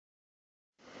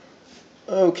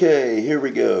Okay, here we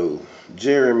go.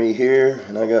 Jeromy here,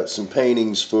 and I got some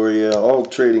paintings for you. All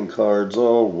trading cards,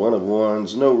 all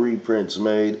one-of-ones, no reprints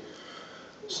made.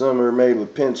 Some are made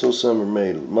with pencil, some are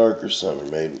made with marker, some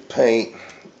are made with paint.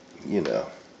 You know,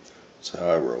 that's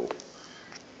how I roll.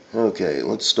 Okay,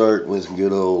 let's start with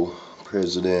good old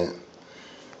President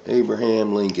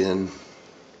Abraham Lincoln.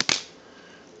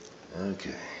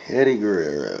 Okay, Eddie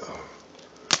Guerrero.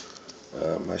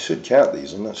 I should count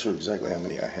these. I'm not sure exactly how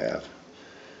many I have.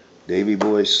 Davy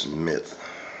Boy Smith.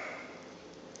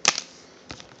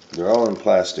 They're all in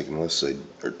plastic unless they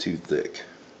are too thick.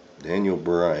 Daniel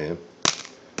Bryan.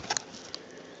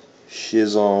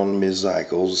 Shizon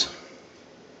Mizikles.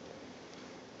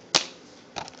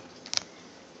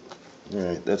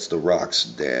 Alright, that's The Rock's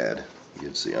dad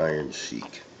against the Iron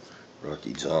Sheik,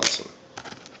 Rocky Johnson.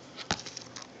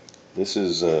 This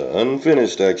is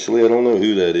unfinished, actually. I don't know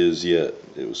who that is yet.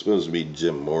 It was supposed to be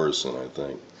Jim Morrison, I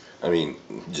think.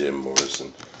 Jim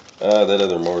Morrison. That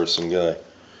other Morrison guy.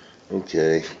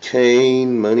 Okay,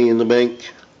 Kane, Money in the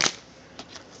Bank.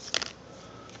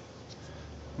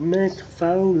 Mick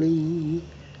Foley.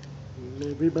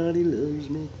 Everybody loves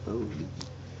Mick Foley.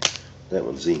 That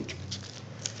one's ink.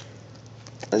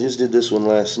 I just did this one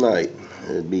last night.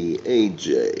 It'd be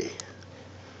AJ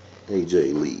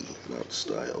Lee, not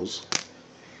Styles.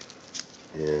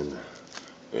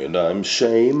 And I'm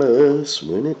Seamus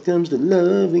when it comes to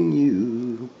loving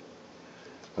you.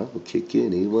 I'll kick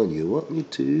anyone you want me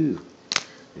to.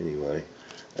 Anyway.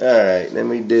 Alright, then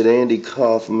we did Andy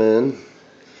Kaufman.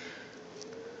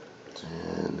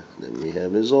 And then we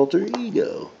have his alter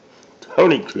ego,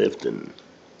 Tony Clifton.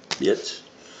 Bitch.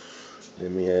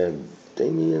 Then we have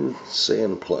Damian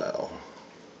Sandplow.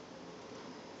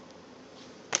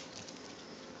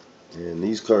 And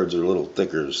these cards are a little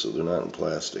thicker, so they're not in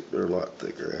plastic. They're a lot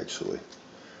thicker, actually.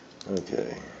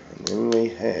 Okay. And then we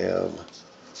have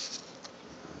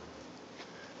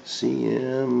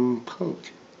CM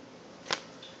Punk.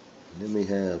 And then we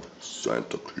have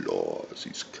Santa Claus.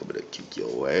 He's coming to kick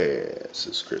your ass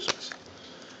this Christmas.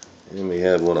 And then we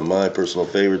have one of my personal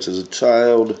favorites as a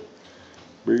child,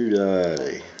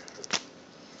 Bird-Eye.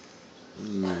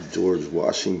 George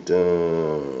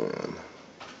Washington.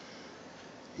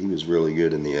 He was really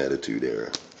good in the Attitude Era.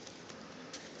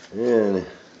 And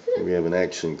we have an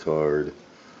action card.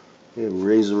 We have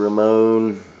Razor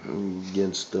Ramon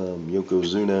against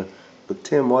Yokozuna, but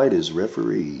Tim White is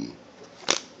referee.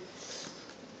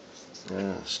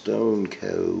 Stone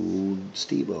Cold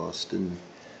Steve Austin,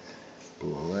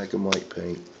 black and white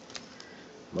paint.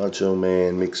 Macho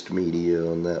Man mixed media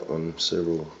on that one,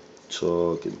 several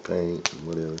chalk and paint and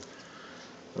whatever.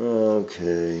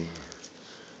 Okay.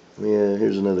 Yeah,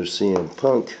 here's another CM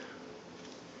Punk.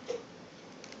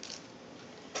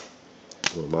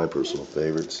 One of my personal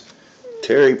favorites.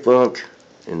 Terry Funk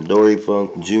and Dory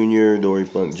Funk Jr. Dory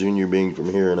Funk Jr. being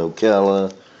from here in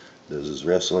Ocala. Does his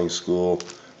wrestling school.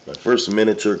 My first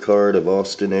miniature card of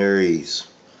Austin Aries.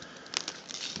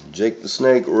 Jake the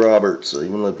Snake Roberts. I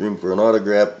even left room for an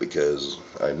autograph because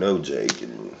I know Jake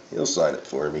and he'll sign it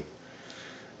for me.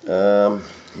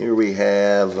 Here we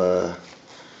have,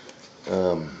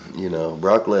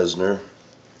 Brock Lesnar.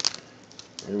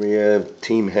 Here we have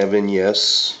Team Heaven,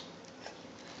 yes.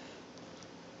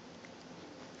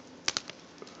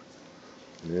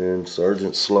 And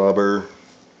Sergeant Slobber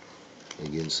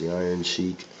against the Iron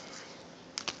Sheik.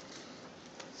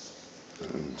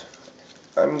 And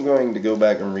I'm going to go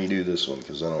back and redo this one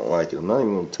because I don't like it. I'm not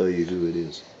even going to tell you who it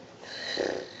is.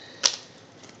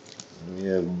 We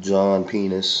have John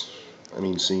Cena.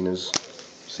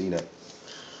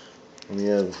 And we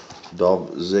have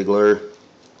Dolph Ziggler.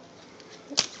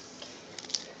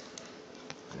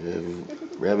 We have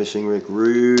Ravishing Rick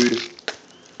Rude.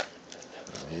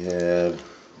 We have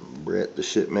Bret the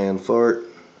Shitman Fart.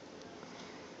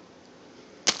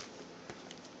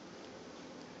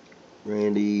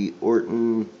 Randy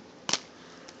Orton.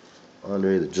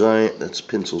 Andre the Giant. That's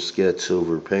pencil sketch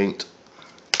over paint.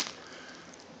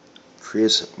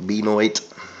 Chris Benoit.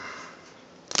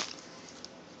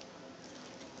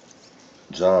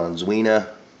 John Zwina.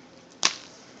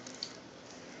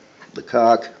 The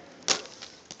Cock.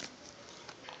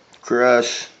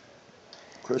 Crush.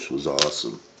 Crush was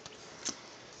awesome.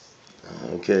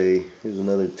 Okay, here's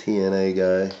another TNA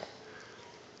guy.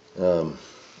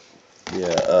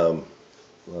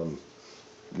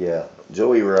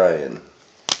 Joey Ryan.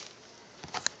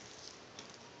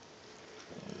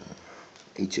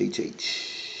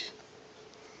 HHH.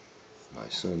 My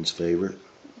son's favorite.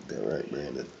 Is that right,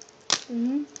 Brandon?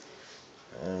 Mm-hmm.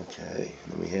 Okay,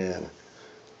 then we have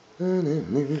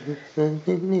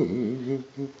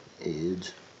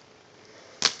Edge.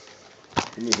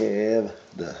 We have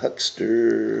the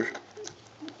Huckster.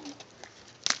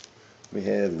 We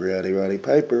have Rowdy Roddy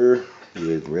Piper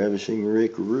with Ravishing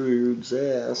Rick Rude's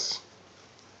ass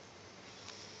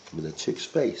with a chick's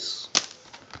face.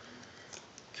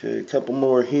 Okay, a couple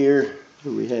more here.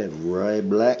 We have Rye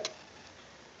Black.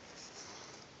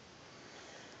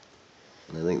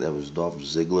 And I think that was Dolph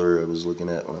Ziggler I was looking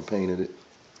at when I painted it.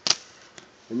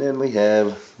 And then we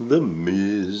have The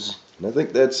Miz. And I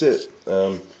think that's it.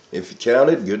 If you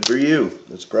counted, good for you.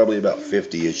 That's probably about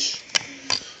 50-ish.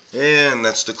 And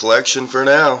that's the collection for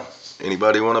now.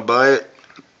 Anybody want to buy it?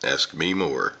 Ask me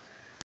more.